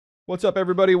What's up,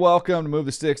 everybody? Welcome to Move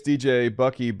the Sticks. DJ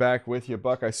Bucky back with you.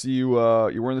 Buck, I see you.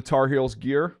 You're wearing the Tar Heels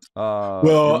gear.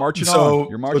 You're marching on.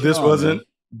 You're marching this on, wasn't man.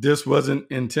 this wasn't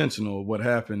intentional. What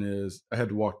happened is I had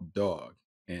to walk the dog,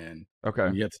 and Okay.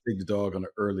 when you have to take the dog on an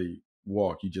early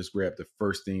walk, you just grab the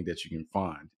first thing that you can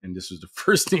find, and this was the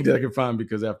first thing that I could find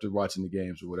because after watching the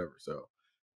games or whatever. So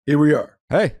here we are.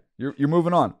 Hey, you're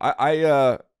moving on.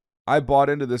 I bought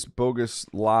into this bogus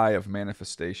lie of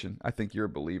manifestation. I think you're a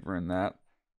believer in that.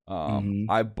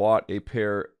 I bought a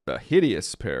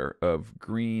hideous pair of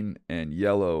green and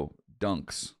yellow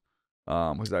Dunks.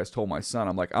 Because I told my son,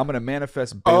 I'm like, I'm going to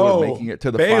manifest Baylor making it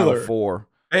to the Final Four.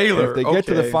 Baylor, if they get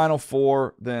to the Final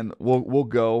Four, then we'll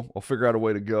go. We'll figure out a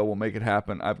way to go. We'll make it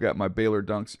happen. I've got my Baylor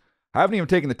Dunks. I haven't even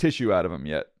taken the tissue out of them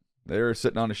yet. They're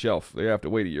sitting on a shelf. They have to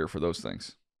wait a year for those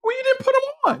things. Well, you didn't put them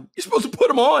on. You're supposed to put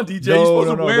them on, DJ. No, You're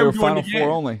supposed to wear they were them Final the Four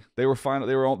only. They were final.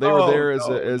 They were there as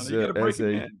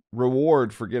a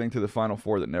reward for getting to the Final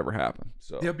Four that never happened.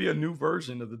 So there'll be a new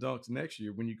version of the Dunks next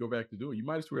year when you go back to do it. You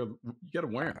might as well. You got to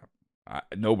wear them.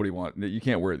 Nobody wants. You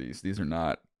can't wear these. These are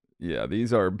not. Yeah,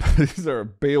 these are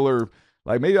Baylor.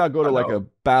 Like maybe I'll go to like a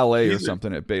ballet or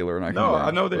something at Baylor, and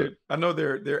I know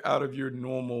they're out of your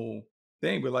normal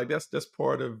thing, but like that's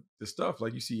part of the stuff.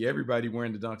 Like you see everybody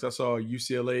wearing the Dunks. I saw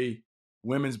UCLA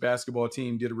women's basketball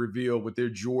team did a reveal with their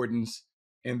Jordans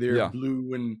and their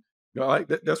blue, and like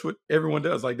that's what everyone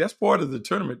does. Like that's part of the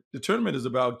tournament. The tournament is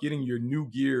about getting your new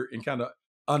gear and kind of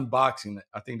unboxing it.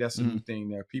 I think that's a new thing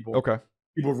there. People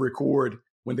record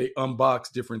when they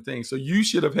unbox different things. So you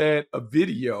should have had a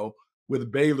video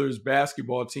with Baylor's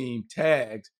basketball team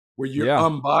tagged where you're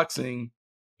unboxing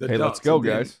the Dunks. Let's go,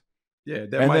 guys. Yeah,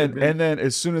 and then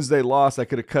as soon as they lost, I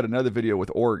could have cut another video with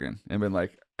Oregon and been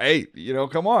like, "Hey,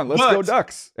 come on, let's go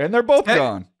Ducks!" And they're both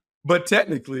gone. But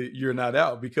technically, you're not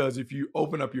out because if you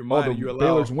open up your mind, you allow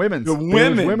Baylor's women's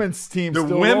team. The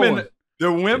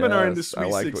women are in the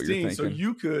Sweet 16, so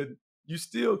you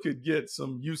still could get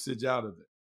some usage out of it.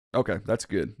 Okay, that's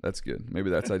good.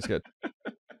 Maybe I just got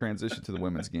transition to the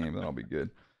women's game, then I'll be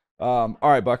good. All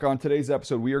right, Buck, on today's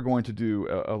episode, we are going to do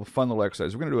a fun little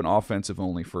exercise. We're going to do an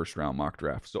offensive-only first-round mock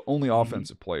draft, so only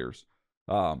offensive players.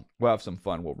 We'll have some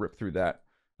fun. We'll rip through that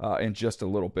in just a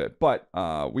little bit. But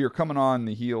we are coming on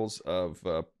the heels of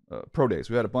pro days.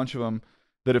 We had a bunch of them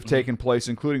that have taken place,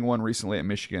 including one recently at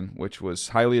Michigan, which was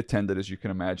highly attended, as you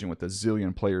can imagine, with the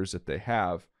zillion players that they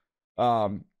have.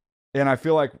 And I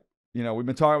feel like, we've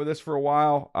been talking about this for a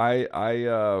while.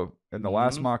 In the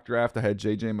last mock draft, I had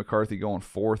J.J. McCarthy going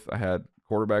fourth. I had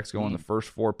quarterbacks going the first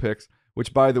 4 picks,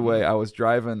 which, by the way, I was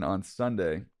driving on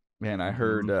Sunday, and I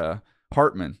heard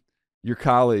Hartman, your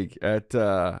colleague at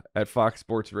Fox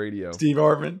Sports Radio. Steve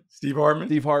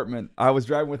Hartman. I was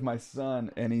driving with my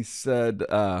son, and he said,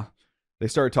 they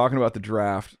started talking about the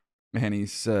draft, and he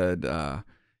said,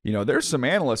 there's some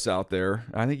analysts out there.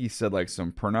 I think he said like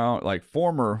some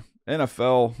former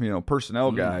NFL,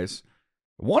 personnel guys,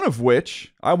 one of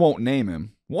which, I won't name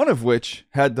him,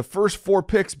 had the first 4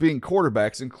 picks being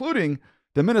quarterbacks, including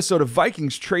the Minnesota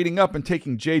Vikings trading up and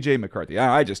taking J.J. McCarthy.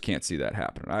 I just can't see that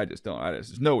happening.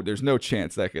 There's no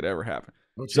chance that could ever happen.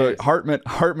 So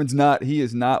Hartman's he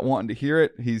is not wanting to hear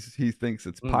it. He thinks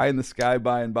it's pie in the sky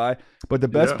by and by. But the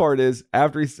best part is,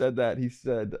 after he said that, he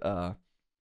said, I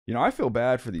feel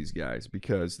bad for these guys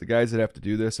because the guys that have to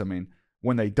do this,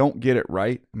 when they don't get it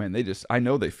right, I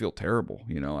know they feel terrible.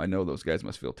 I know those guys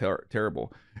must feel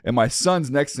terrible. And my son's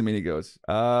next to me and he goes,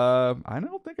 I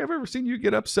don't think I've ever seen you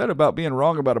get upset about being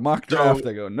wrong about a mock draft.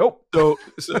 I go, nope. So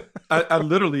I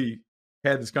literally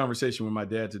had this conversation with my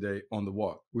dad today on the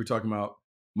walk. We were talking about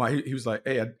he was like,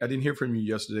 hey, I didn't hear from you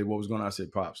yesterday. What was going on? I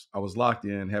said, Pops, I was locked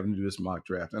in having to do this mock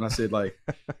draft. And I said,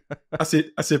 I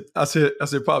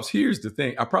said, Pops, here's the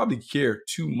thing. I probably care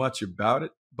too much about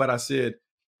it, but I said,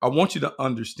 I want you to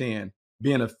understand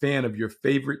being a fan of your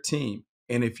favorite team.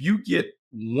 And if you get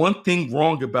one thing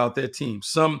wrong about that team,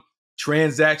 some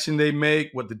transaction they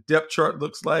make, what the depth chart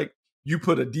looks like, you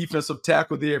put a defensive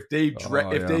tackle there.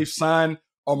 If they've signed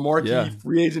a marquee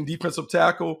free agent defensive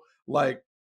tackle, like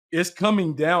it's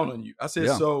coming down on you. I said,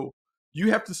 so you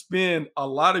have to spend a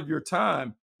lot of your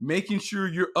time making sure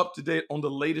you're up to date on the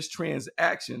latest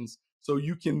transactions so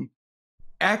you can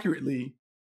accurately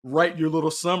write your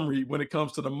little summary when it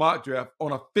comes to the mock draft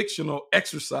on a fictional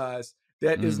exercise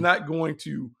that is not going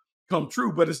to come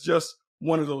true, but it's just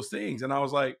one of those things. And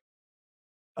I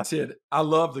said, I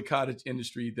love the cottage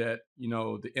industry that,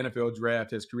 the NFL draft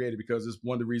has created because it's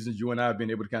one of the reasons you and I have been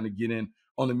able to kind of get in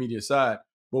on the media side.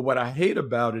 But what I hate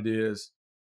about it is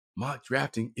mock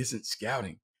drafting isn't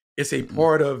scouting. It's a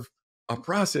part of a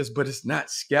process, but it's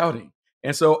not scouting.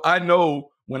 And so I know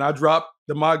when I drop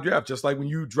the mock draft, just like when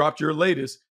you dropped your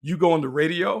latest, you go on the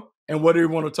radio and what do you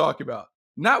want to talk about?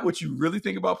 Not what you really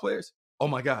think about players. Oh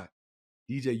my God,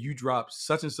 DJ, you dropped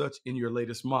such and such in your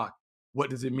latest mock. What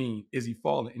does it mean? Is he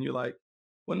falling? And you're like,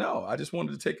 well, no, I just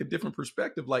wanted to take a different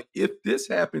perspective. Like, if this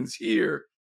happens here,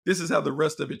 this is how the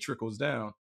rest of it trickles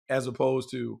down, as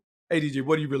opposed to, hey, DJ,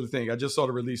 what do you really think? I just saw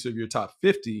the release of your top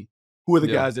 50. Who are the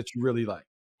Yeah. guys that you really like?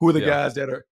 Who are the Yeah. guys that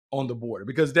are on the board?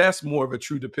 Because that's more of a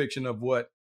true depiction of what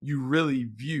you really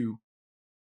view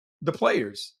the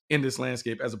players in this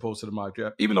landscape as opposed to the mock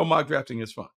draft, even though mock drafting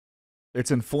is fun.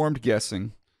 It's informed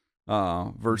guessing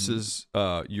versus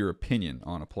your opinion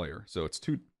on a player. So it's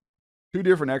two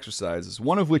different exercises,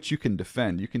 one of which you can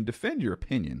defend. You can defend your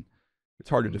opinion. It's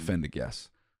hard to defend a guess.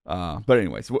 But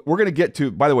anyways, we're going to get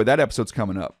to, by the way, that episode's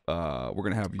coming up. We're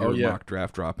going to have your mock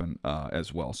draft dropping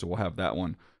as well. So we'll have that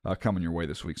one coming your way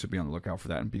this week. So be on the lookout for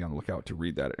that and be on the lookout to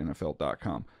read that at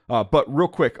NFL.com. But real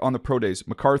quick on the pro days,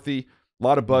 McCarthy, a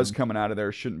lot of buzz coming out of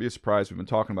there. Shouldn't be a surprise. We've been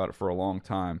talking about it for a long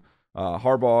time.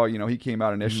 Harbaugh, he came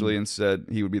out initially and said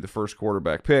he would be the first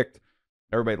quarterback picked.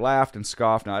 Everybody laughed and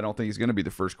scoffed. Now, I don't think he's going to be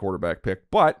the first quarterback pick,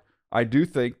 but I do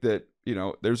think that,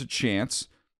 there's a chance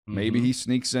maybe he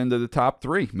sneaks into the top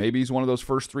 3. Maybe he's one of those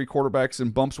first 3 quarterbacks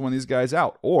and bumps one of these guys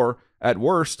out. Or, at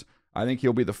worst, I think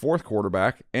he'll be the 4th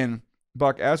quarterback. And,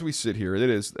 Buck, as we sit here, it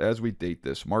is, as we date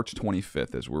this, March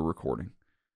 25th as we're recording,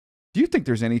 do you think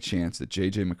there's any chance that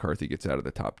J.J. McCarthy gets out of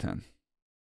the top 10?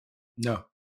 No,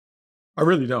 I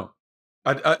really don't.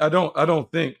 I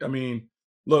don't think. I mean,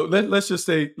 look, let's just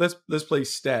say let's play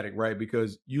static, right?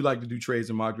 Because you like to do trades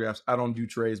and mock drafts. I don't do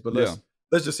trades, but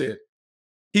let's just say it.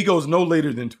 He goes no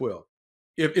later than 12.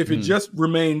 If it just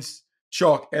remains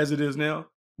chalk as it is now,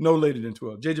 no later than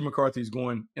 12. J.J. McCarthy is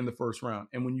going in the first round.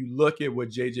 And when you look at what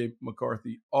J.J.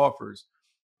 McCarthy offers,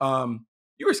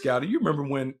 you were scouted. You remember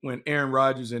when Aaron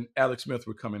Rodgers and Alex Smith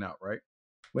were coming out, right?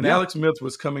 When Alex Smith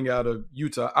was coming out of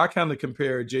Utah, I kind of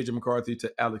compared J.J. McCarthy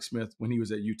to Alex Smith when he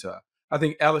was at Utah. I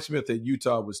think Alex Smith at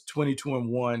Utah was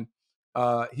 22-1.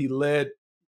 He led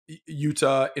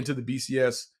Utah into the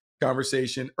BCS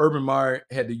conversation. Urban Meyer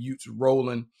had the Utes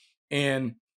rolling.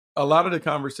 And a lot of the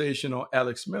conversation on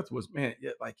Alex Smith was, man,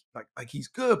 like he's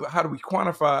good, but how do we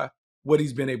quantify what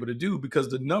he's been able to do? Because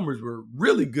the numbers were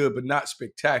really good, but not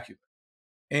spectacular.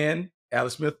 And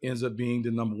Alex Smith ends up being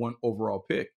the number 1 overall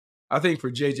pick. I think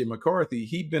for J.J. McCarthy,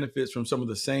 he benefits from some of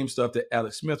the same stuff that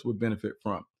Alex Smith would benefit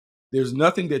from. There's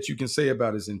nothing that you can say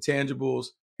about his intangibles,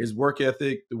 his work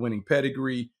ethic, the winning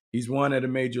pedigree. He's won at a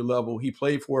major level. He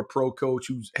played for a pro coach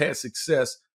who's had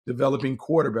success developing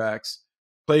quarterbacks,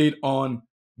 played on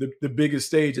the biggest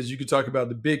stage, as you could talk about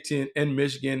the Big Ten and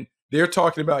Michigan. They're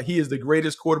talking about he is the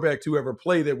greatest quarterback to ever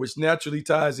play there, which naturally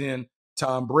ties in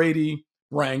Tom Brady,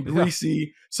 Brian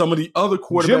Greasy, some of the other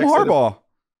quarterbacks. Jim Harbaugh.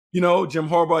 Jim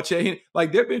Harbaugh, Chad.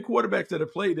 Like, there have been quarterbacks that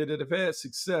have played that have had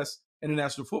success in the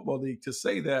National Football League. To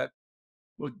say that,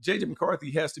 well, J.J.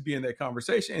 McCarthy has to be in that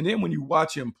conversation. And then when you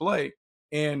watch him play,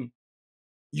 and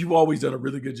you've always done a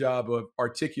really good job of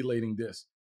articulating this,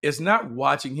 it's not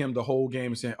watching him the whole game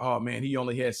and saying, oh, man, he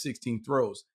only had 16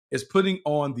 throws. It's putting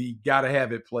on the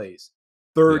gotta-have-it plays.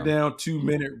 Third down,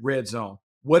 2-minute red zone.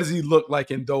 What does he look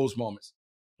like in those moments?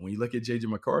 When you look at J.J.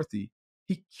 McCarthy,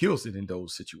 he kills it in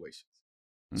those situations.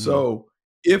 So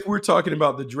if we're talking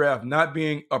about the draft not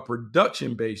being a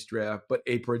production-based draft, but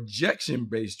a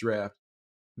projection-based draft,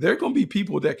 there are going to be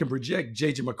people that can project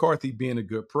J.J. McCarthy being a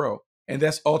good pro, and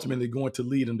that's ultimately going to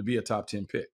lead him to be a top 10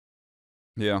 pick.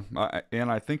 Yeah,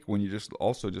 and I think when you just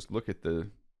look at the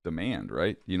demand,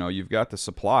 right? You've got the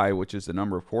supply, which is the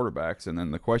number of quarterbacks, and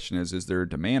then the question is there a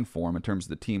demand for them in terms of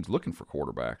the teams looking for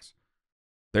quarterbacks?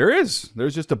 There is.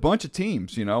 There's just a bunch of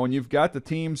teams, and you've got the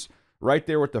teams right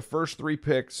there with the first 3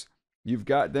 picks. You've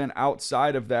got then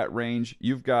outside of that range,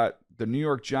 you've got the New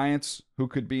York Giants who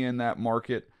could be in that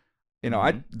market.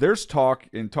 There's talk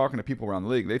in talking to people around the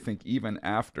league. They think even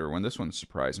after, when this one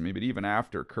surprised me, but even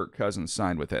after Kirk Cousins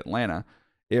signed with Atlanta,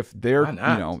 if their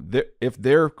if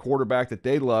their quarterback that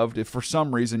they loved, if for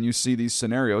some reason you see these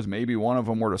scenarios, maybe one of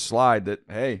them were to slide, that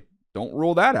hey, don't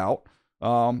rule that out.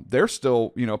 They're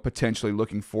still potentially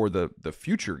looking for the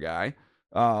future guy.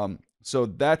 So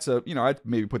that's I'd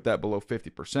maybe put that below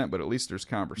 50%, but at least there's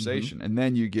conversation. And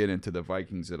then you get into the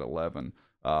Vikings at 11.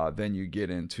 Then you get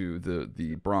into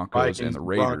the Broncos Vikings, and the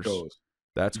Raiders. Broncos.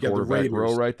 That's quarterback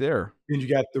row right there. And you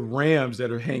got the Rams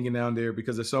that are hanging down there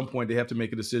because at some point they have to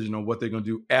make a decision on what they're going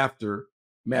to do after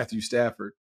Matthew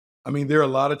Stafford. I mean, there are a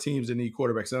lot of teams that need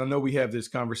quarterbacks. And I know we have this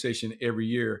conversation every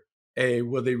year. Hey,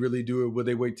 will they really do it? Will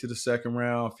they wait to the second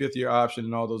round, 5th-year option,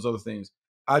 and all those other things?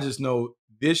 I just know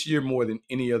this year more than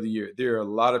any other year, there are a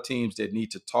lot of teams that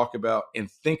need to talk about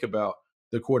and think about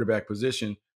the quarterback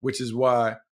position, which is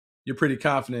why you're pretty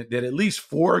confident that at least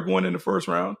 4 are going in the first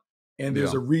round, and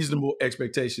there's Yeah. a reasonable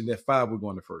expectation that 5 will go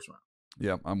in the first round.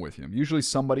 Yeah, I'm with you. Usually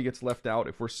somebody gets left out.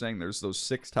 If we're saying there's those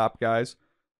 6 top guys,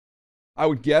 I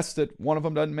would guess that one of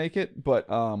them doesn't make it, but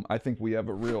I think we have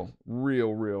a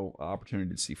real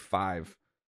opportunity to see 5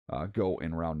 go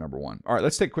in round number 1. All right,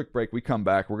 let's take a quick break. We come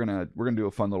back. We're gonna do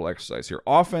a fun little exercise here.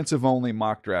 Offensive only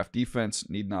mock draft. Defense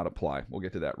need not apply. We'll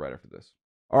get to that right after this.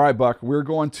 All right, Buck. We're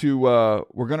going to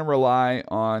rely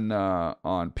on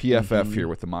PFF here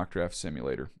with the mock draft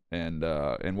simulator, and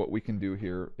what we can do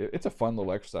here. It's a fun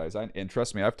little exercise. And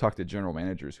trust me, I've talked to general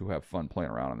managers who have fun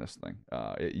playing around on this thing.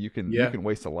 You can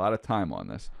waste a lot of time on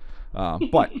this,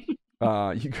 but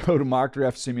you go to mock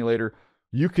draft simulator.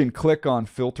 You can click on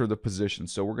filter the position.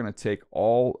 So we're going to take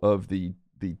all of the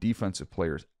defensive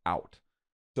players out.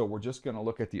 So we're just going to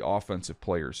look at the offensive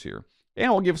players here. And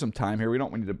we'll give some time here. We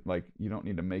don't need to you don't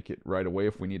need to make it right away.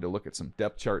 If we need to look at some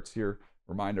depth charts here,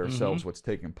 remind ourselves what's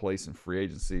taking place in free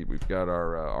agency. We've got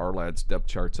our lads' depth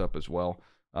charts up as well.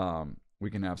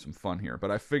 We can have some fun here. But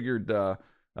I figured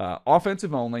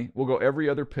offensive only. We'll go every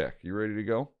other pick. You ready to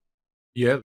go?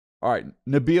 Yeah. All right.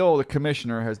 Nabil, the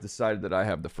commissioner, has decided that I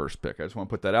have the first pick. I just want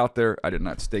to put that out there. I did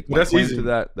not stake my claim to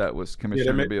that. That was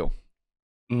Commissioner Nabil.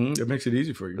 That makes it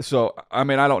easy for you. So, I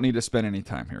mean, I don't need to spend any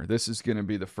time here. This is going to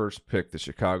be the first pick, the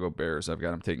Chicago Bears. I've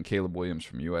got them taking Caleb Williams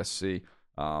from USC.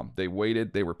 They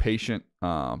waited. They were patient.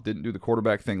 Didn't do the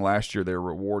quarterback thing last year. They were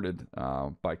rewarded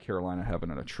by Carolina having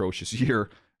an atrocious year,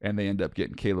 and they end up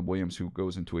getting Caleb Williams, who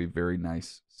goes into a very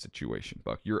nice situation.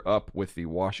 Buck, you're up with the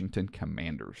Washington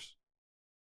Commanders.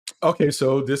 Okay,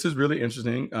 so this is really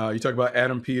interesting. You talk about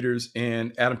Adam Peters,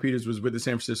 and Adam Peters was with the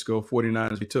San Francisco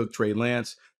 49ers. He took Trey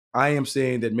Lance. I am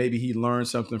saying that maybe he learned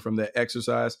something from that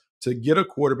exercise to get a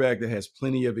quarterback that has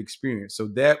plenty of experience. So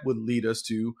that would lead us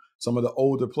to some of the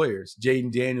older players.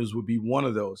 Jaden Daniels would be one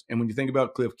of those. And when you think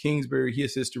about Cliff Kingsbury,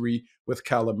 his history with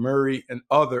Kyler Murray and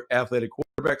other athletic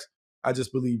quarterbacks, I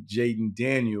just believe Jaden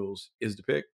Daniels is the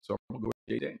pick. So I'm going to go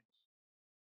with Jaden Daniels.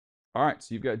 All right,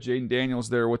 so you've got Jaden Daniels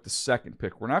there with the second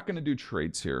pick. We're not going to do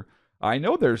trades here. I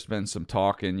know there's been some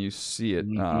talk, and you see it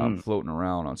floating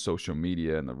around on social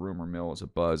media, and the rumor mill is a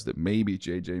buzz that maybe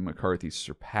J.J. McCarthy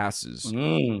surpasses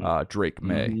Drake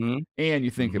May. And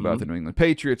you think about the New England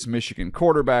Patriots, Michigan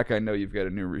quarterback. I know you've got a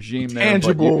new regime there,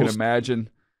 but you can imagine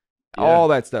all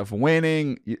that stuff.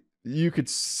 Winning, you could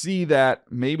see that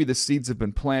maybe the seeds have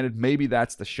been planted. Maybe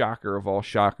that's the shocker of all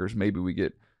shockers. Maybe we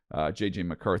get J.J.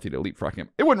 McCarthy to leapfrog him.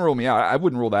 It wouldn't rule me out. I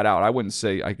wouldn't rule that out. I wouldn't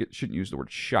say shouldn't use the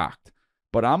word shocked.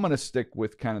 But I'm going to stick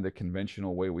with kind of the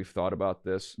conventional way we've thought about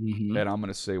this, and I'm going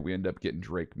to say we end up getting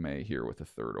Drake May here with the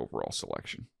 3rd overall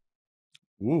selection.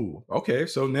 Ooh, okay.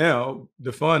 So now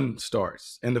the fun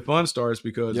starts. And the fun starts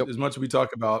because as much as we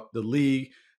talk about the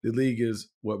league is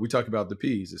what we talk about the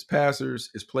P's. It's passers,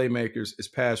 it's playmakers, it's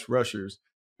pass rushers,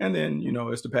 and then,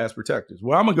 it's the pass protectors.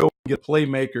 Well, I'm going to go get a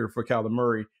playmaker for Kyler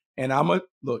Murray, and I'm going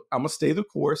to stay the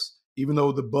course, even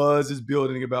though the buzz is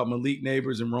building about Malik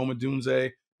Neighbors and Roma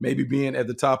Dunze maybe being at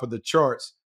the top of the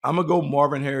charts. I'm going to go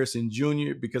Marvin Harrison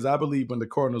Jr. because I believe when the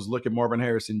Cardinals look at Marvin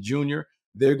Harrison Jr.,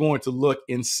 they're going to look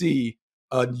and see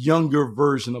a younger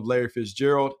version of Larry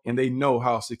Fitzgerald, and they know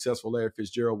how successful Larry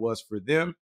Fitzgerald was for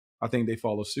them. I think they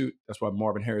follow suit. That's why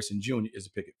Marvin Harrison Jr. is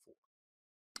a pick at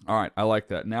 4. All right, I like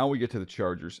that. Now we get to the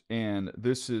Chargers, and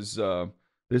this is an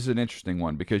interesting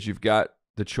one because you've got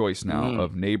the choice now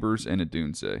of Neighbors and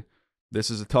Adunze. This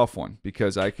is a tough one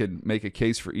because I could make a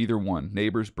case for either one.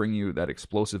 Neighbors bring you that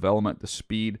explosive element, the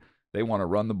speed. They want to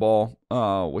run the ball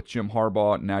with Jim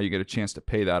Harbaugh. Now you get a chance to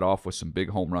pay that off with some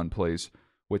big home run plays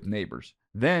with Neighbors.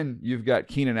 Then you've got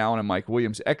Keenan Allen and Mike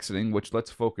Williams exiting, which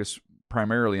let's focus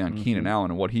primarily on Keenan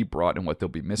Allen and what he brought and what they'll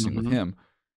be missing with him.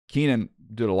 Keenan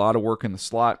did a lot of work in the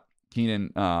slot.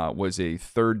 Keenan was a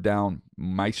 3rd down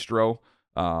maestro.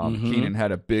 Keenan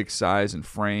had a big size and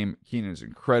frame. Keenan is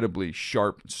incredibly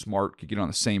sharp and smart, could get on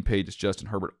the same page as Justin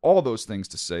Herbert. All those things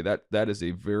to say that is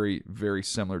a very, very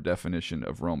similar definition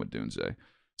of Roma Dunze.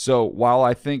 So while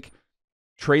I think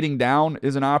trading down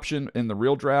is an option in the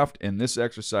real draft, in this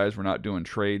exercise we're not doing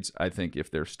trades. I think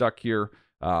if they're stuck here,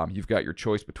 you've got your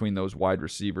choice between those wide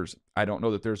receivers. I don't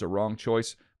know that there's a wrong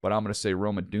choice, but I'm going to say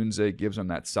Roma Dunze gives them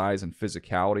that size and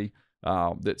physicality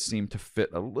that seem to fit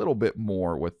a little bit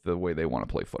more with the way they want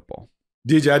to play football.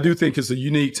 DJ, I do think it's a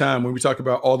unique time when we talk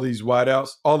about all these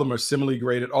wideouts. All of them are similarly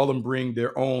graded. All of them bring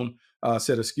their own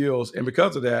set of skills. And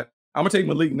because of that, I'm going to take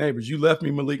Malik Neighbors. You left me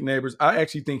Malik Neighbors. I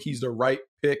actually think he's the right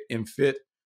pick and fit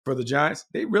for the Giants.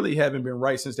 They really haven't been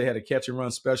right since they had a catch and run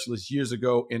specialist years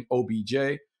ago in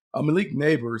OBJ. Malik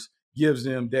Neighbors gives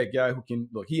them that guy who can,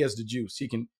 he has the juice. He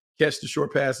can catch the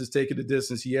short passes, take it the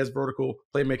distance. He has vertical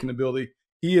playmaking ability.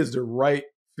 he is the right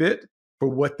fit for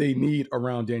what they need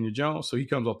around Daniel Jones. So he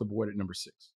comes off the board at number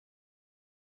 6.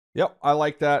 Yep, I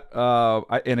like that.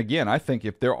 And again, I think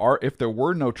if there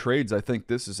were no trades, I think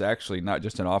this is actually not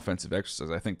just an offensive exercise.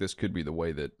 I think this could be the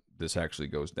way that this actually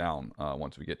goes down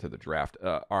once we get to the draft.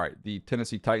 All right, the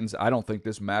Tennessee Titans. I don't think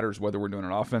this matters whether we're doing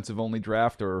an offensive only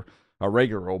draft or a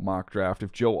regular old mock draft.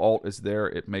 If Joe Alt is there,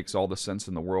 it makes all the sense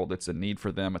in the world. It's a need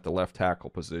for them at the left tackle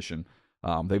position.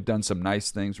 They've done some nice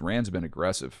things. Rand's been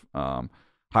aggressive.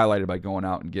 Highlighted by going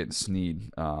out and getting Snead,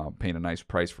 paying a nice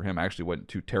price for him. Actually wasn't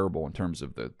too terrible in terms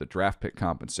of the draft pick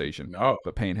compensation,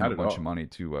 but paying him a bunch of money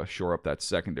to shore up that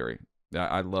secondary.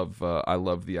 I love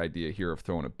the idea here of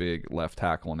throwing a big left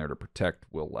tackle in there to protect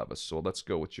Will Levis. So let's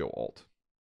go with Joe Alt.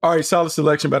 All right, solid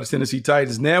selection by the Tennessee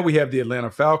Titans. Now we have the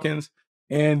Atlanta Falcons,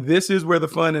 and this is where the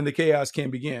fun and the chaos can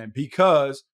begin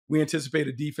because we anticipate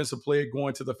a defensive player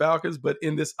going to the Falcons, but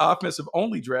in this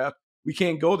offensive-only draft, we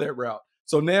can't go that route.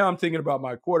 So now I'm thinking about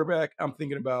my quarterback. I'm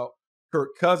thinking about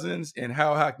Kirk Cousins and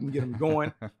how I can get him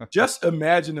going. Just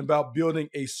imagine about building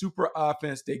a super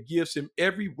offense that gives him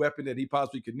every weapon that he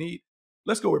possibly could need.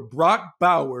 Let's go with Brock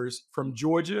Bowers from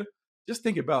Georgia. Just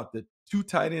think about the 2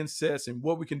 tight end sets and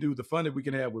what we can do, the fun that we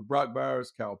can have with Brock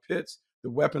Bowers, Kyle Pitts, the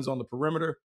weapons on the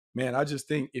perimeter. Man, I just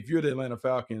think if you're the Atlanta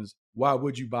Falcons, why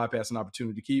would you bypass an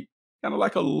opportunity to keep kind of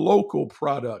like a local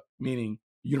product, meaning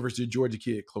University of Georgia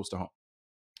kid close to home?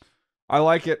 I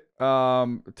like it.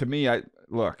 To me,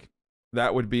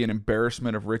 that would be an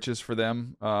embarrassment of riches for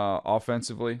them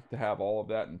offensively to have all of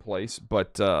that in place.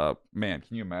 But man,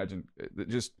 can you imagine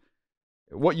just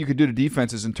what you could do to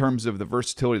defenses in terms of the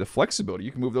versatility, the flexibility?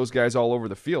 You can move those guys all over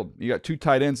the field. You got 2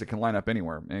 tight ends that can line up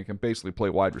anywhere and can basically play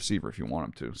wide receiver if you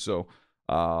want them to. So,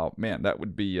 man, that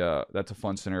would be that's a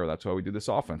fun scenario. That's why we do this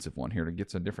offensive one here to get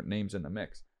some different names in the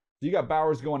mix. So you got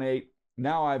Bowers going 8.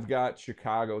 Now I've got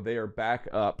Chicago. They are back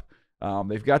up.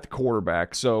 They've got the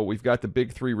quarterback. So we've got the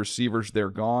big 3 receivers. They're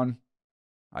gone.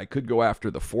 I could go after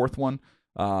the 4th one,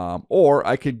 or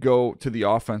I could go to the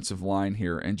offensive line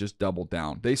here and just double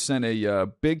down. They sent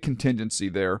a big contingency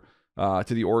there to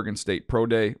the Oregon State Pro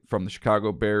Day from the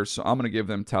Chicago Bears. So I'm going to give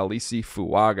them Talisi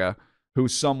Fuaga,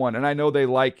 who's someone, and I know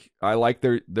I like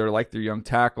their young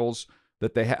tackles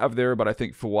that they have there, but I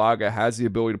think Fuaga has the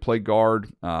ability to play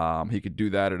guard. He could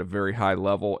do that at a very high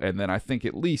level, and then I think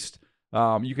at least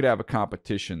you could have a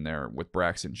competition there with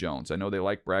Braxton Jones. I know they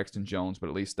like Braxton Jones, but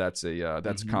at least that's a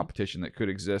competition that could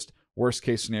exist. Worst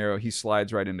case scenario, he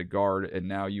slides right into guard, and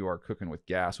now you are cooking with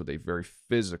gas with a very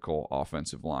physical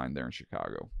offensive line there in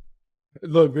Chicago.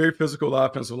 Look, very physical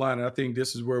offensive line. And I think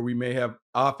this is where we may have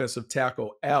offensive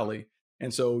tackle alley.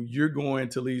 And so you're going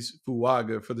to lease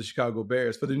Fuaga for the Chicago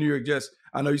Bears. For the New York Jets,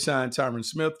 I know you signed Tyron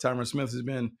Smith. Tyron Smith has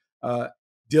been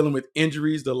dealing with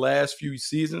injuries the last few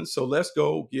seasons. So let's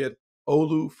go get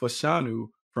Olu Fashanu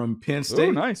from Penn State.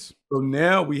 Oh, nice. So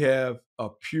now we have a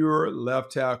pure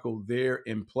left tackle there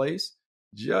in place.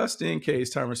 Just in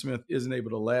case Tyron Smith isn't able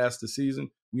to last the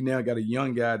season, we now got a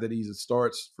young guy that either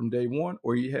starts from day one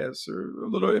or he has a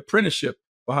little apprenticeship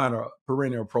behind a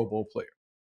perennial Pro Bowl player.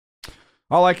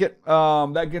 I like it.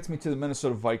 That gets me to the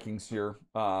Minnesota Vikings here.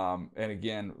 And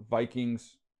again,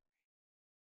 Vikings,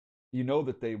 you know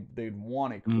that they'd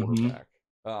want a quarterback.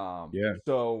 Yeah.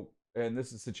 So, and this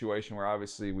is a situation where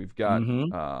obviously we've got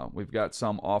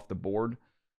some off the board,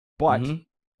 but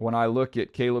when I look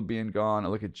at Caleb being gone, I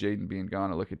look at Jaden being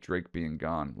gone, I look at Drake being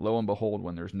gone. Lo and behold,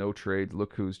 when there's no trades,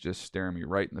 look who's just staring me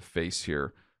right in the face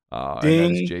here. And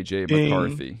that is J.J.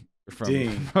 McCarthy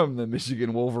from the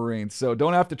Michigan Wolverines. So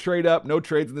don't have to trade up. No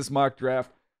trades in this mock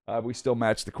draft. We still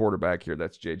match the quarterback here.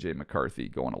 That's J.J. McCarthy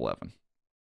going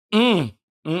 11.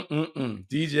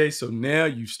 DJ, so now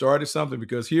you started something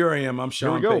because here I am. I'm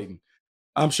Sean Payton.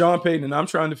 I'm Sean Payton, and I'm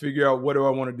trying to figure out what do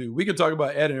I want to do. We can talk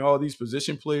about adding all these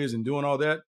position players and doing all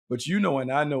that, but you know,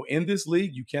 and I know in this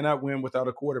league, you cannot win without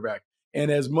a quarterback. And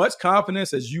as much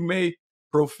confidence as you may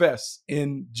profess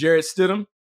in Jarrett Stidham,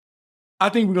 I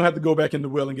think we're going to have to go back in the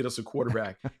well and get us a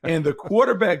quarterback. And the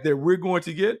quarterback that we're going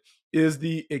to get is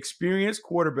the experienced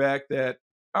quarterback that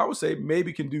I would say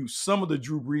maybe can do some of the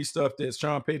Drew Brees stuff that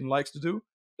Sean Payton likes to do.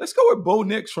 Let's go with Bo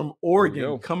Nix from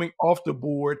Oregon coming off the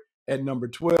board at number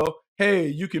 12. Hey,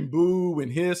 you can boo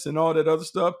and hiss and all that other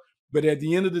stuff, but at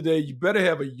the end of the day, you better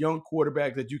have a young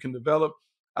quarterback that you can develop.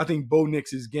 I think Bo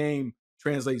Nix's game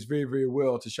translates very, very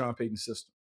well to Sean Payton's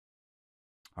system.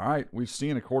 All right, we've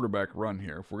seen a quarterback run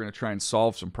here. If we're going to try and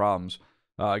solve some problems,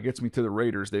 it gets me to the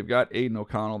Raiders. They've got Aiden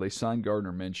O'Connell. They signed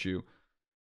Gardner Minshew.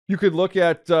 You could look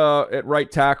at right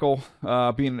tackle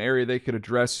being an area they could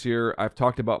address here. I've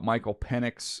talked about Michael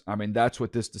Penix. I mean, that's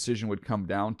what this decision would come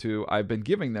down to. I've been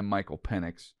giving them Michael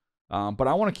Penix But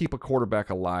I want to keep a quarterback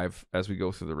alive as we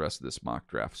go through the rest of this mock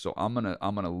draft. So I'm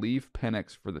gonna leave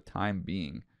Penix for the time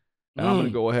being, and I'm gonna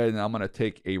go ahead and I'm gonna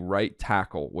take a right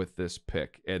tackle with this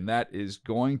pick, and that is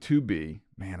going to be,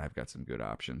 man, I've got some good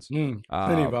options. Plenty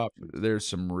of options. There's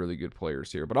some really good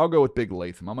players here, but I'll go with Big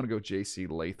Latham. I'm gonna go J.C.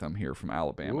 Latham here from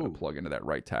Alabama to plug into that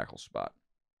right tackle spot.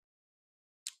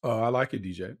 I like it,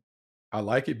 DJ. I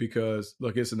like it because,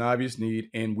 look, it's an obvious need,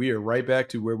 and we are right back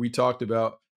to where we talked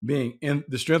about being in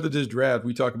the strength of this draft.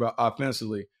 We talk about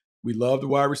offensively. We love the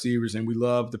wide receivers, and we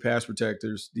love the pass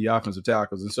protectors, the offensive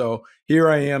tackles. And so here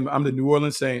I am. I'm the New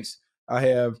Orleans Saints. I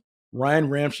have Ryan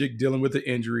Ramczyk dealing with the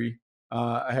injury.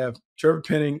 I have Trevor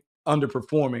Penning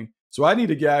underperforming. So I need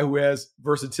a guy who has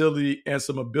versatility and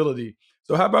some ability.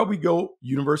 So how about we go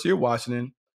University of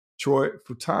Washington, Troy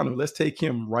Futano? Let's take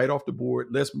him right off the board.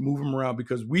 Let's move him around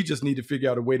because we just need to figure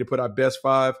out a way to put our best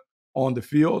 5 on the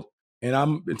field. And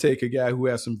I'm going to take a guy who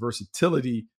has some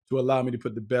versatility to allow me to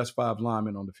put the best 5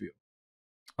 linemen on the field.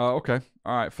 Okay.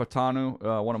 All right.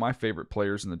 Fatanu, one of my favorite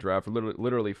players in the draft,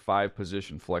 literally 5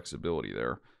 position flexibility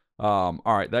there. All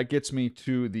right. That gets me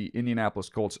to the Indianapolis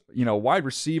Colts. Wide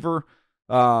receiver,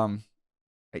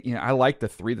 I like the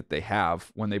 3 that they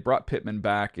have. When they brought Pittman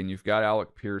back, and you've got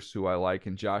Alec Pierce, who I like,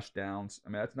 and Josh Downs, I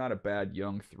mean, that's not a bad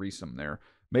young threesome there.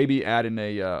 Maybe add in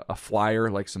a flyer,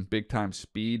 like some big-time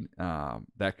speed.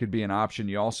 That could be an option.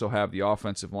 You also have the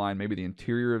offensive line, maybe the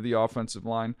interior of the offensive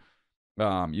line.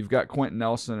 You've got Quentin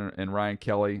Nelson and Ryan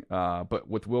Kelly, but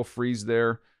with Will Freeze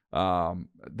there,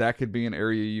 that could be an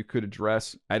area you could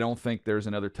address. I don't think there's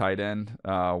another tight end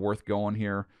worth going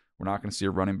here. We're not going to see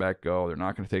a running back go. They're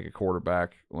not going to take a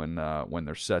quarterback when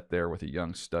they're set there with a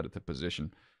young stud at the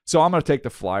position. So I'm going to take the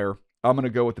flyer. I'm going to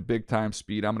go with the big-time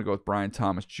speed. I'm going to go with Brian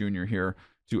Thomas Jr. here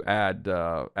to add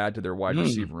to their wide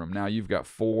receiver room. Now you've got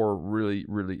 4 really,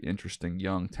 really interesting,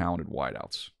 young, talented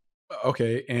wideouts.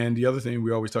 Okay, and the other thing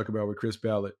we always talk about with Chris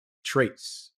Ballard,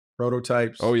 traits,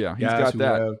 prototypes. Oh, yeah, he's got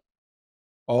that. Have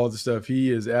all the stuff. He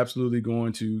is absolutely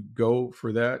going to go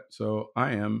for that. So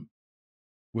I am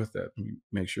with that. Let me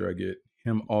make sure I get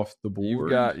him off the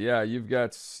board. You've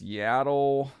got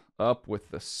Seattle up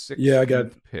with the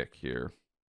 6th pick here.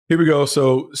 Here we go.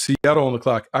 So Seattle on the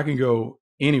clock. I can go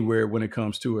anywhere when it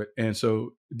comes to it. And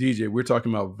so, DJ, we're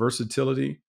talking about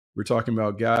versatility. We're talking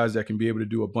about guys that can be able to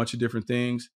do a bunch of different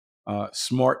things.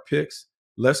 Smart picks.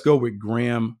 Let's go with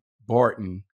Graham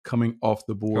Barton coming off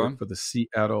the board for the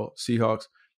Seattle Seahawks.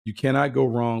 You cannot go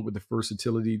wrong with the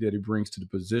versatility that he brings to the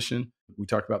position. We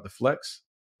talked about the flex.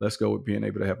 Let's go with being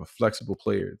able to have a flexible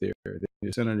player there.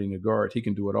 The center and the guard, he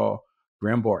can do it all.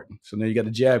 Graham Barton. So now you got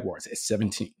the Jaguars at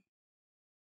 17.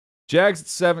 Jags at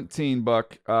 17,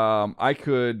 Buck. I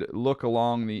could look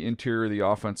along the interior of the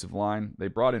offensive line. They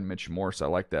brought in Mitch Morse. I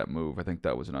like that move. I think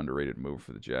that was an underrated move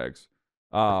for the Jags.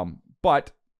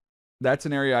 But that's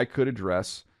an area I could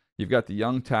address. You've got the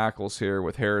young tackles here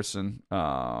with Harrison.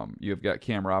 You've got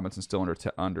Cam Robinson still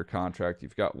under contract.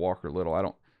 You've got Walker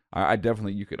Little. I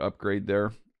definitely, you could upgrade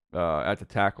there at the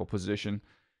tackle position.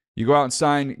 You go out and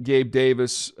sign Gabe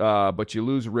Davis, but you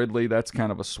lose Ridley. That's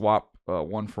kind of a swap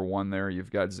 1-for-1 there.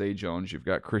 You've got Zay Jones. You've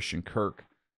got Christian Kirk.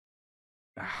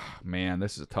 Man,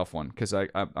 this is a tough one because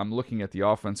I'm looking at the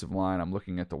offensive line. I'm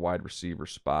looking at the wide receiver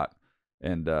spot.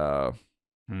 And let's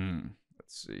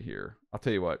see here. I'll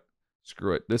tell you what.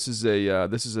 Screw it. This is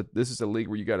a league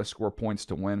where you got to score points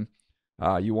to win.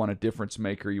 You want a difference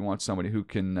maker. You want somebody who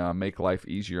can make life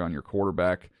easier on your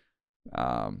quarterback.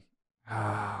 Man,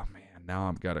 now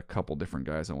I've got a couple different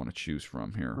guys I want to choose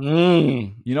from here.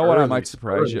 You know what? I might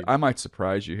surprise you. I might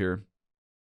surprise you here.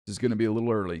 This is going to be a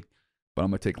little early, but I'm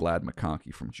going to take Ladd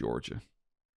McConkey from Georgia.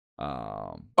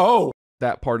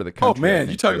 That part of the country. Oh man,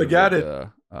 you talking the guy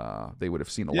that they would have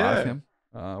seen a lot of him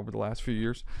over the last few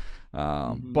years.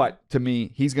 But to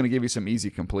me, he's going to give you some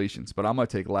easy completions. But I'm going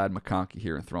to take Ladd McConkey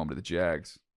here and throw him to the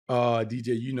Jags.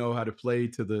 DJ, you know how to play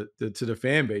to the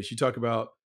fan base. You talk about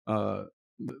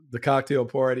the cocktail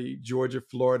party, Georgia,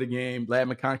 Florida game, Ladd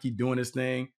McConkey doing his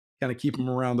thing, kind of keep him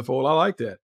around the fold. I like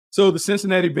that. So the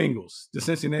Cincinnati Bengals,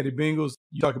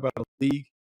 you talk about a league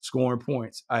scoring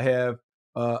points. I have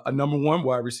a number 1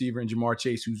 wide receiver in Jamar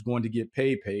Chase who's going to get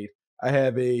paid. I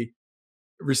have a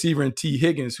receiver in T.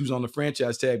 Higgins who's on the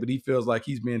franchise tag, but he feels like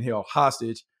he's being held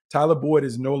hostage. Tyler Boyd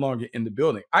is no longer in the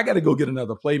building. I got to go get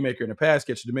another playmaker and a pass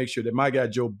catcher to make sure that my guy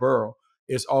Joe Burrow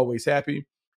is always happy.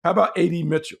 How about A.D.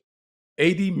 Mitchell?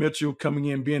 A.D. Mitchell coming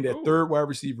in, being that third wide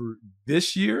receiver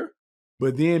this year,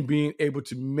 but then being able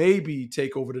to maybe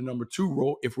take over the number 2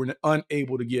 role if we're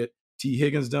unable to get T.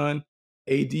 Higgins done.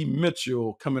 A.D.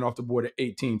 Mitchell coming off the board at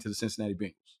 18 to the Cincinnati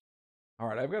Bengals. All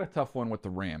right, I've got a tough one with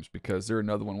the Rams because they're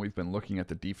another one we've been looking at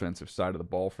the defensive side of the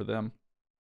ball for them.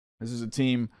 This is a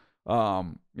team,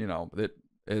 that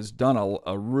has done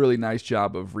a really nice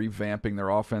job of revamping their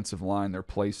offensive line, their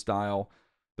play style.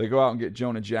 They go out and get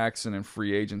Jonah Jackson in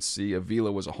free agency.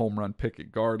 Avila was a home run pick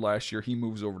at guard last year. He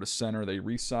moves over to center. They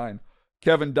re-sign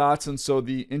Kevin Dotson. So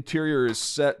the interior is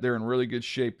set. They're in really good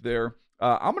shape there.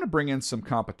 I'm going to bring in some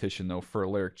competition, though, for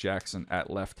Alaric Jackson at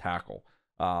left tackle.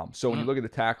 So when you look at the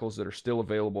tackles that are still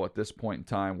available at this point in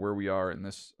time, where we are in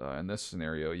this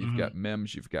scenario, you've got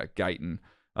Mims, you've got Guyton.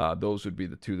 Those would be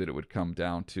the two that it would come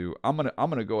down to. I'm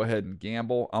gonna go ahead and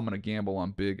gamble. I'm gonna gamble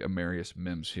on big Amarius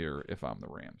Mims here if I'm the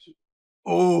Rams.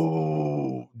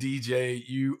 Oh, DJ,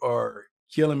 you are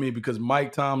killing me because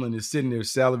Mike Tomlin is sitting there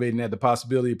salivating at the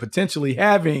possibility of potentially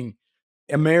having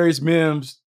Amarius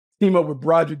Mims team up with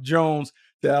Broderick Jones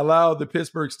to allow the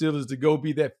Pittsburgh Steelers to go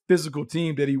be that physical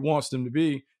team that he wants them to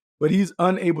be. But he's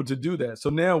unable to do that.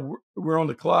 So now we're on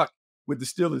the clock with the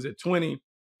Steelers at 20.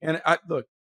 And I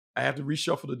have to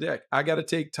reshuffle the deck. I got to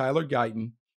take Tyler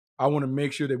Guyton. I want to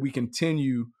make sure that we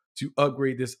continue to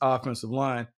upgrade this offensive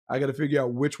line. I got to figure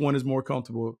out which one is more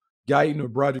comfortable, Guyton or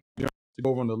Broderick Jones to go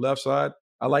over on the left side.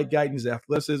 I like Guyton's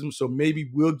athleticism, so maybe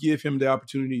we'll give him the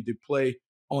opportunity to play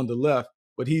on the left,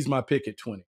 but he's my pick at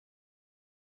 20.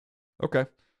 Okay.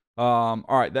 All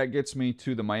right, that gets me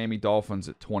to the Miami Dolphins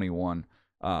at 21.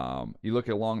 You look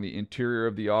along the interior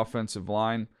of the offensive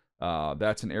line,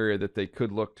 that's an area that they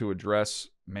could look to address.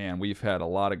 Man, we've had a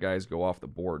lot of guys go off the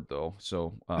board, though,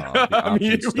 so the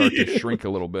options start to shrink a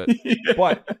little bit. Yeah.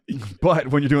 But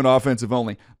when you're doing offensive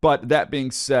only. But that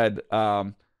being said,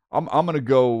 I'm gonna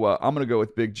go. I'm gonna go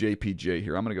with Big JPJ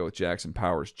here. I'm gonna go with Jackson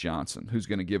Powers Johnson, who's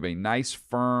gonna give a nice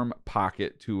firm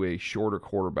pocket to a shorter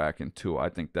quarterback in Tua. I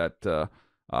think that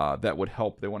that would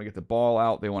help. They want to get the ball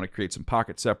out. They want to create some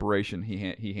pocket separation.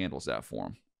 He handles that for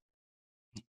them.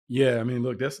 Yeah, I mean,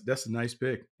 look, that's a nice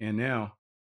pick. And now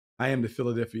I am the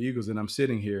Philadelphia Eagles, and I'm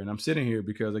sitting here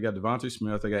because I got Devontae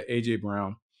Smith, I got A.J.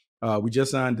 Brown. We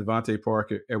just signed Devontae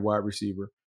Parker at wide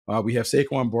receiver. We have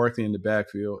Saquon Barkley in the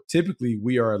backfield. Typically,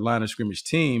 we are a line of scrimmage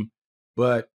team,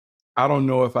 but I don't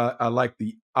know if I like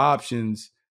the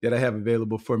options that I have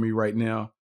available for me right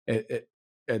now at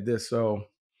this. So,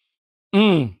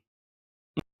 But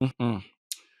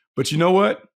you know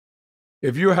what?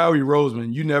 If you're Howie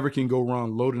Roseman, you never can go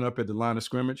wrong loading up at the line of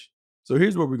scrimmage. So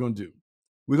here's what we're going to do.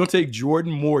 We're going to take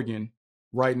Jordan Morgan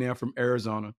right now from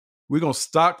Arizona. We're going to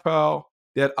stockpile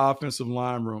that offensive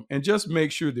line room and just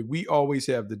make sure that we always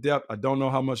have the depth. I don't know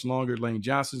how much longer Lane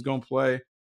Johnson's going to play.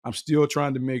 I'm still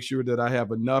trying to make sure that I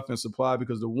have enough in supply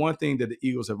because the one thing that the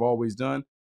Eagles have always done,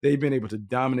 they've been able to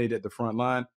dominate at the front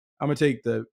line. I'm going to take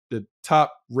the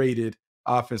top-rated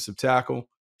offensive tackle.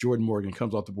 Jordan Morgan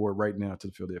comes off the board right now to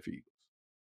the Philadelphia Eagles.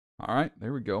 All right,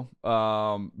 there we go.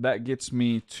 That gets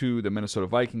me to the Minnesota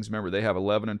Vikings. Remember, they have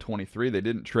 11 and 23. They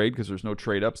didn't trade because there's no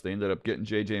trade-ups. They ended up getting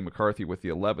J.J. McCarthy with the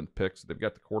 11th pick, so they've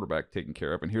got the quarterback taken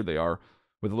care of. And here they are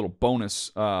with a little bonus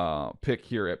pick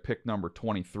here at pick number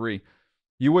 23.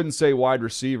 You wouldn't say wide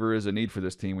receiver is a need for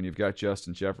this team when you've got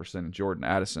Justin Jefferson and Jordan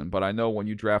Addison, but I know when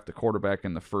you draft a quarterback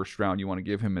in the first round, you want to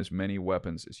give him as many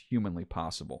weapons as humanly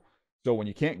possible. So when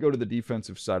you can't go to the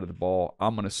defensive side of the ball,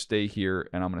 I'm going to stay here,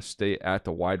 and I'm going to stay at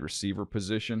the wide receiver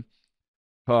position.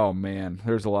 Oh, man,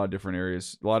 there's a lot of different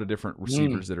areas, a lot of different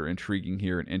receivers that are intriguing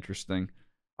here and interesting.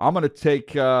 I'm going to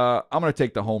take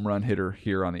the home run hitter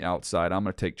here on the outside. I'm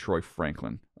going to take Troy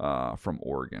Franklin from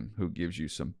Oregon, who gives you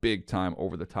some big-time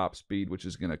over-the-top speed, which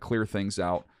is going to clear things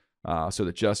out so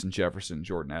that Justin Jefferson and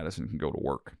Jordan Addison can go to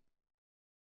work.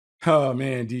 Oh,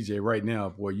 man, DJ, right now,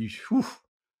 boy,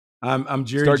 I'm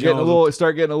Jerry Jones.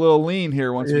 Start getting a little lean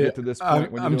here once we get to this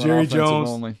point. I'm Jerry Jones.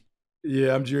 Only.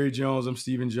 Yeah, I'm Jerry Jones. I'm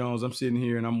Stephen Jones. I'm sitting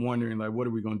here and I'm wondering, like, what are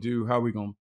we going to do? How are we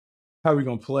going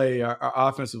to play? Our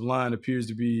offensive line appears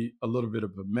to be a little bit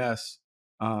of a mess.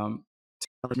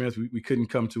 Smith, we couldn't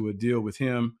come to a deal with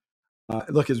him.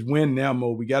 Look, it's win now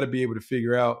mode. We got to be able to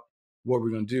figure out what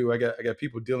we're going to do. I got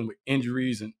people dealing with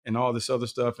injuries and all this other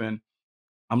stuff, and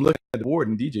I'm looking at the board.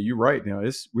 And DJ, you're right. Now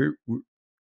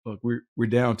we're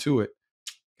down to it.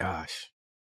 Gosh,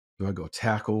 do I go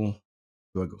tackle?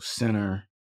 Do I go center?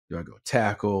 Do I go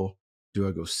tackle? Do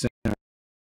I go center?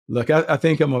 Look, I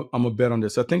think I'm a bet on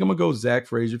this. I think I'm gonna go Zach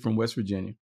Frazier from West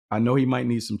Virginia. I know he might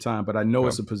need some time, but I know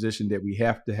it's a position that we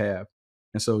have to have.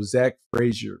 And so Zach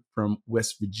Frazier from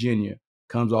West Virginia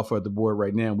comes off of the board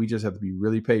right now. We just have to be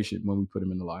really patient when we put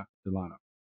him in the lineup.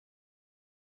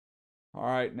 All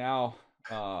right, now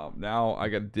I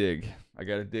got to dig. I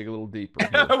got to dig a little deeper here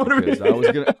because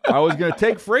I was gonna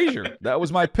take Frazier. That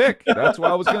was my pick. That's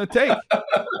what I was gonna take.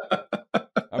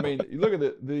 I mean, you look at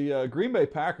the Green Bay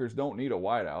Packers don't need a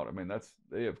wideout. I mean,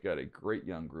 they have got a great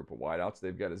young group of wideouts.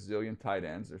 They've got a zillion tight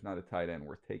ends. There's not a tight end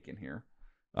worth taking here.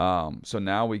 So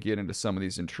now we get into some of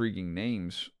these intriguing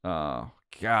names.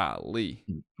 Golly,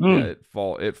 yeah,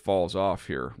 it falls off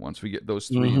here once we get those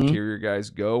three interior guys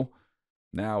go.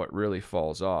 Now it really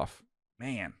falls off,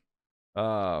 man.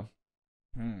 Tell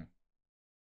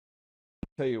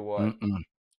you what.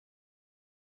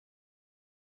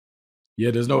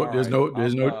 Yeah, there's no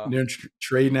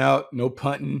trading out, no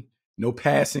punting, no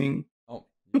passing. Oh,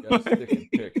 you got a stick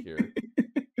and pick here.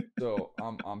 So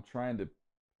I'm trying to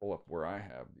pull up where I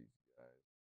have these guys.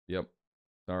 Yep.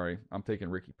 Sorry, I'm taking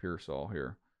Ricky Pearsall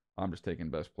here. I'm just taking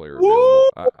best player available.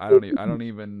 I don't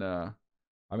even. I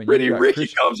mean, Pretty Ricky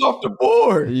comes off the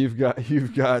board. You've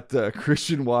got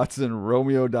Christian Watson,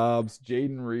 Romeo Doubs,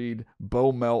 Jaden Reed,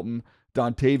 Bo Melton,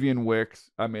 Dontavian Wicks.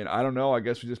 I mean, I don't know. I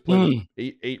guess we just played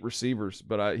eight receivers,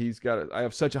 but I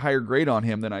have such a higher grade on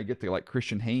him than I get to like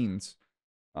Christian Haynes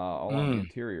along the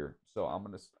interior. So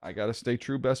I got to stay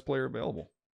true best player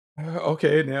available.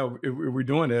 Okay, now if we're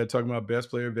doing that, talking about best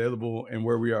player available and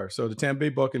where we are. So the Tampa Bay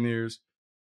Buccaneers,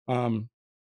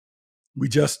 we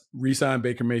just re-signed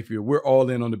Baker Mayfield. We're all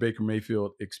in on the Baker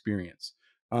Mayfield experience.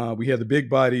 We have the big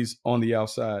bodies on the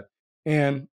outside.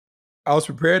 And I was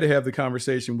prepared to have the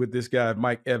conversation with this guy if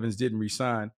Mike Evans didn't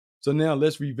resign. So now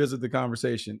let's revisit the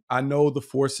conversation. I know the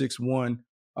 4.61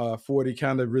 40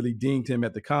 kind of really dinged him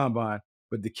at the combine,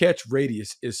 but the catch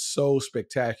radius is so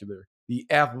spectacular. The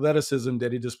athleticism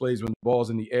that he displays when the ball's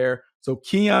in the air. So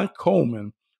Keon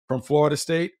Coleman from Florida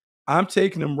State, I'm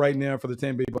taking him right now for the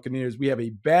Tampa Bay Buccaneers. We have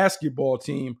a basketball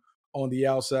team on the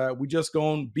outside. We just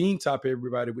gone bean top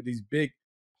everybody with these big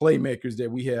playmakers that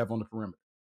we have on the perimeter.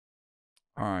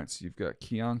 All right, so you've got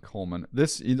Keon Coleman.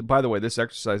 This, by the way, this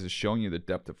exercise is showing you the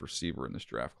depth of receiver in this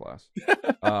draft class.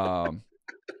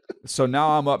 So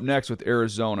now I'm up next with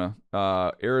Arizona.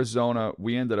 Arizona,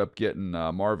 we ended up getting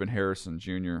Marvin Harrison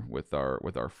Jr. with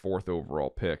our fourth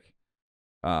overall pick.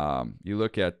 You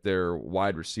look at their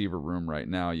wide receiver room right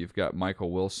now. You've got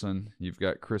Michael Wilson. You've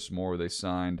got Chris Moore. They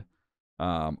signed.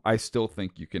 I still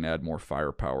think you can add more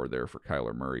firepower there for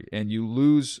Kyler Murray, and you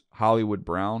lose Hollywood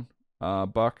Brown,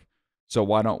 Buck. So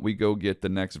why don't we go get the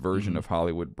next version of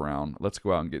Hollywood Brown? Let's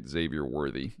go out and get Xavier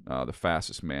Worthy, the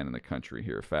fastest man in the country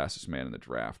here, fastest man in the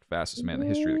draft, fastest man in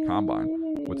the history of the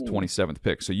combine with the 27th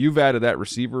pick. So you've added that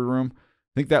receiver room.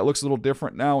 I think that looks a little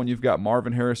different now when you've got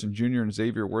Marvin Harrison Jr. and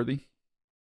Xavier Worthy.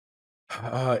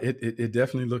 It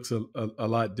definitely looks a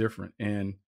lot different,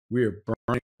 and we're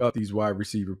burning up these wide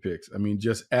receiver picks. I mean,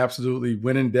 just absolutely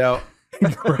when in doubt,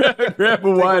 grab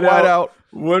a wide out.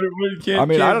 What can't, I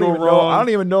mean, I don't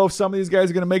even know if some of these guys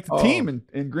are going to make the team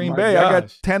in Green Bay. Gosh. I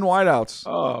got 10 wideouts.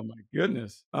 Oh my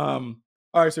goodness. All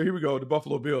right, so here we go. The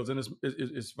Buffalo Bills, and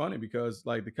it's funny because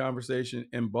like the conversation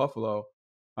in Buffalo,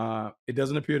 it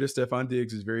doesn't appear that Stephon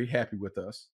Diggs is very happy with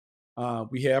us.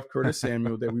 We have Curtis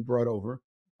Samuel that we brought over,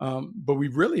 but we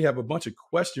really have a bunch of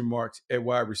question marks at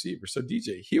wide receiver. So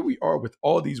DJ, here we are with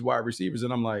all these wide receivers,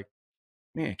 and I'm like,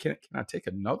 man, can I take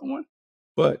another one?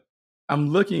 But I'm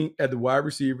looking at the wide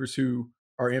receivers who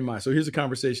are in mind. So here's a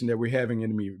conversation that we're having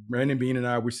in the meeting. Brandon Bean and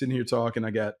I, we're sitting here talking.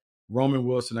 I got Roman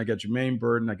Wilson, I got Jermaine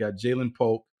Burton, I got Jalen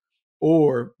Polk.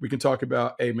 Or we can talk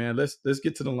about, hey man, let's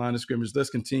get to the line of scrimmage. Let's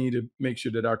continue to make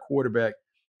sure that our quarterback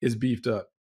is beefed up.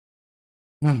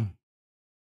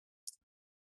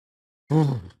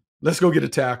 Let's go get a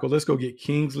tackle. Let's go get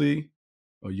Kingsley.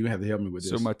 Oh, you have to help me with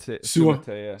this.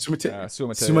 Sumatea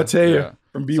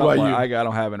from BYU. I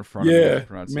don't have it in front of me. The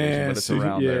pronunciation, but it's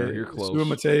around there. You're close.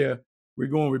 Sumatea. We're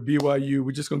going with BYU.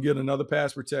 We're just going to get another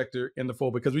pass protector in the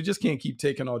fold because we just can't keep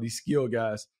taking all these skill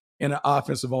guys in an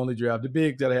offensive-only draft. The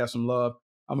bigs got to have some love.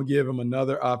 I'm going to give him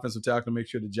another offensive tackle to make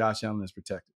sure that Josh Allen is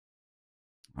protected.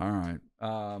 All right.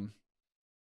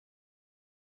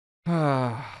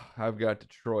 I've got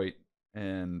Detroit.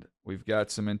 And we've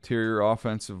got some interior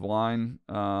offensive line.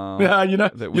 You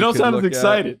don't sound as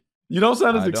excited. You don't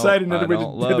sound as excited at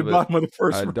the bottom of the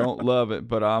first round. I don't love it,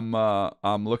 but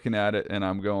I'm looking at it and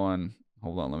I'm going,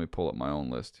 hold on, let me pull up my own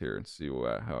list here and see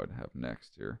how I'd have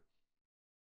next here.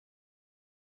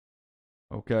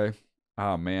 Okay.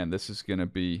 Oh man, this is gonna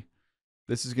be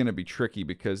tricky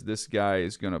because this guy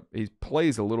he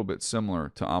plays a little bit similar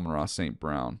to Amon-Ra St.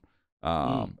 Brown.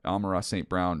 Amon-Ra St.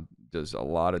 Brown does a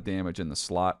lot of damage in the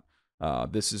slot.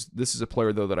 This is a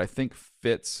player though that I think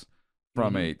fits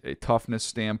from a toughness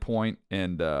standpoint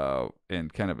and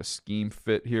kind of a scheme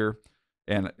fit here.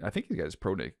 And I think he's got his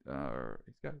pro day.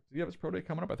 Does he have his pro day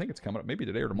coming up? I think it's coming up maybe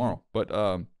today or tomorrow. But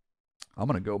I'm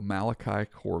going to go Malachi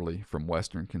Corley from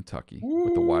Western Kentucky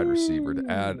with the wide receiver to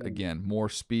add, Ooh. again, more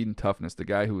speed and toughness. The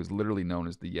guy who is literally known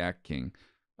as the Yak King,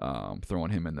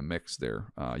 throwing him in the mix there.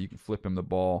 You can flip him the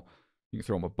ball. You can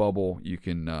throw him a bubble. You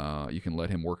can let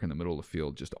him work in the middle of the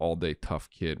field. Just all day tough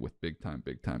kid with big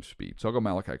time speed. So I'll go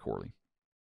Malachi Corley.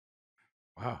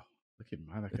 Wow. Look at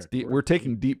Malachi It's deep. Corley. We're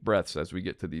taking deep breaths as we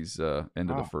get to these end of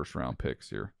the Wow. first round picks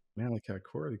here. Malachi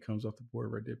Corley comes off the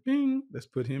board right there. Bing. Let's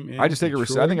put him in. I just take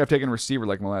Detroit. I think I've taken a receiver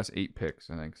like my last 8 picks.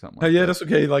 I think something like Yeah, that. that's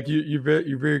okay. Like you're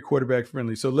very quarterback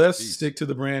friendly. So let's Jeez. stick to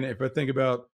the brand. If I think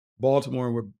about Baltimore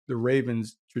and what the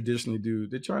Ravens traditionally do,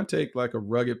 they try and take like a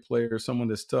rugged player, someone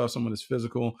that's tough, someone that's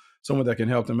physical, someone that can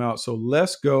help them out. So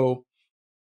let's go.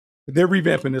 They're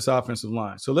revamping this offensive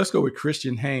line. So let's go with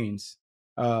Christian Haynes,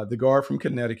 the guard from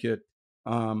Connecticut.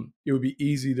 It would be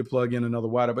easy to plug in another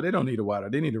wideout, but they don't need a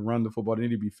wideout. They need to run the football. They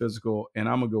need to be physical. And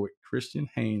I'm going to go with Christian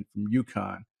Haynes from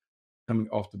UConn coming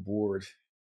off the board.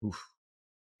 Oof.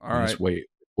 All right. That's way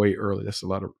early. That's a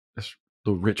little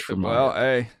rich for my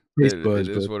hey, taste buds,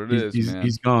 it is but what it is, man.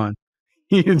 He's gone.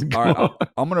 He is gone. All right,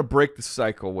 I'm going to break the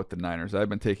cycle with the Niners. I've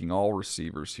been taking all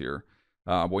receivers here.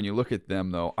 When you look at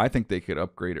them, though, I think they could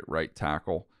upgrade at right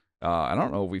tackle. I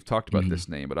don't know if we've talked about this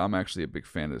name, but I'm actually a big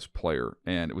fan of this player.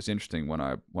 And it was interesting when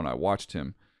I watched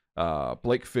him.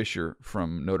 Blake Fisher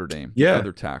from Notre Dame, the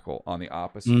other tackle on the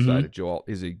opposite side of Joel,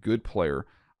 is a good player.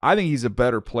 I think he's a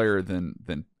better player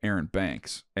than Aaron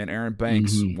Banks. And Aaron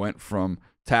Banks went from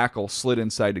tackle, slid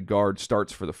inside to guard,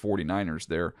 starts for the 49ers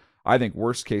there. I think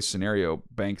worst case scenario,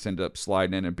 Banks ended up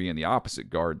sliding in and being the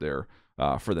opposite guard there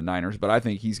for the Niners. But I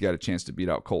think he's got a chance to beat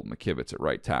out Colton McKivitz at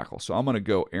right tackle. So I'm going to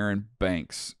go Aaron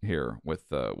Banks here with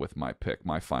my pick,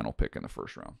 my final pick in the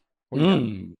first round.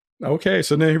 Okay,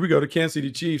 so now here we go to Kansas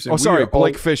City Chiefs. And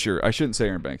Blake Fisher. I shouldn't say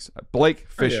Aaron Banks. Blake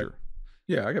Fisher.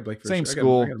 Yeah, I got Blake Fisher. Same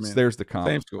school. There's the comp.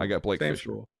 Same school. I got Blake Same Fisher.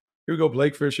 School. Here we go,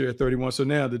 Blake Fisher at 31. So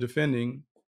now the defending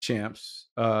champs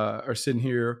are sitting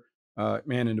here.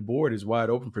 Man, and the board is wide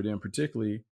open for them,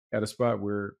 particularly at a spot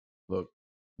where, look,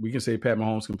 we can say Pat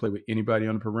Mahomes can play with anybody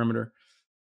on the perimeter.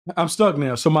 I'm stuck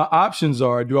now. So my options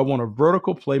are, do I want a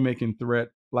vertical playmaking threat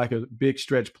like a big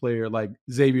stretch player like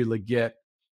Xavier Legette,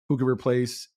 who can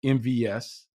replace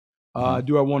MVS?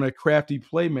 Do I want a crafty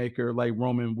playmaker like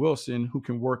Roman Wilson, who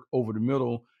can work over the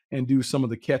middle and do some of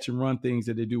the catch and run things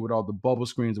that they do with all the bubble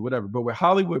screens or whatever? But with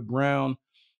Hollywood Brown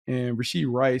and Rashee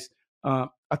Rice, I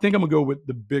think I'm going to go with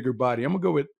the bigger body. I'm going to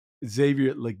go with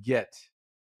Xavier Legette.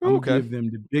 I'm going to give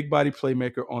them the big body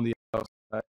playmaker on the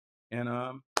outside. And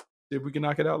see if we can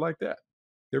knock it out like that.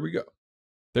 There we go.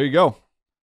 There you go.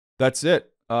 That's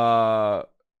it. I'm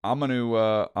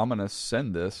gonna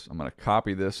send this. I'm gonna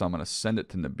copy this. I'm gonna send it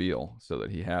to Nabil so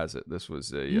that he has it. This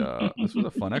was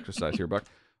a fun exercise here, Buck.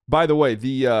 By the way,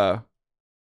 the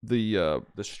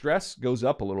stress goes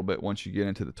up a little bit once you get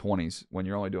into the 20s when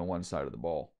you're only doing one side of the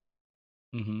ball.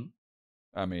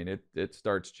 I mean, it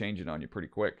starts changing on you pretty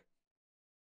quick.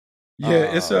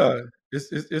 Yeah, it's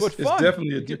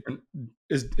definitely a different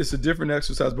it's a different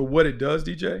exercise. But what it does,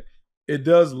 DJ, it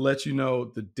does let you know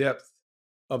the depth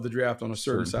of the draft on a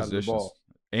certain side positions of the ball.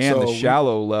 And the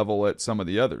shallow level at some of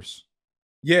the others.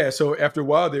 Yeah, so after a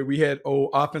while there, we had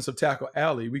offensive tackle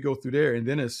alley. We go through there, and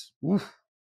then it's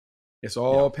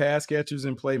all pass catchers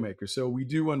and playmakers. So we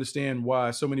do understand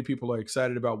why so many people are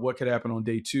excited about what could happen on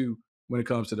day 2 when it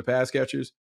comes to the pass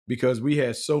catchers, because we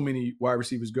had so many wide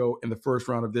receivers go in the first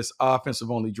round of this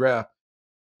offensive-only draft.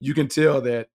 You can tell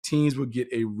that teams will get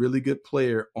a really good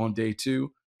player on day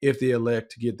 2 if they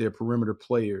elect to get their perimeter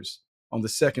players on the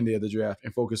second day of the draft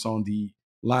and focus on the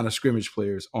line of scrimmage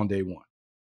players on day 1.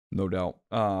 No doubt.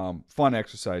 Fun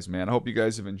exercise, man. I hope you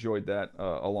guys have enjoyed that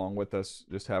along with us,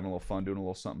 just having a little fun, doing a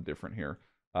little something different here.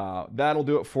 That'll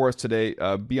do it for us today.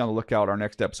 Be on the lookout. Our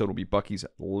next episode will be Bucky's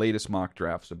latest mock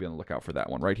draft, so be on the lookout for that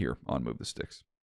one right here on Move the Sticks.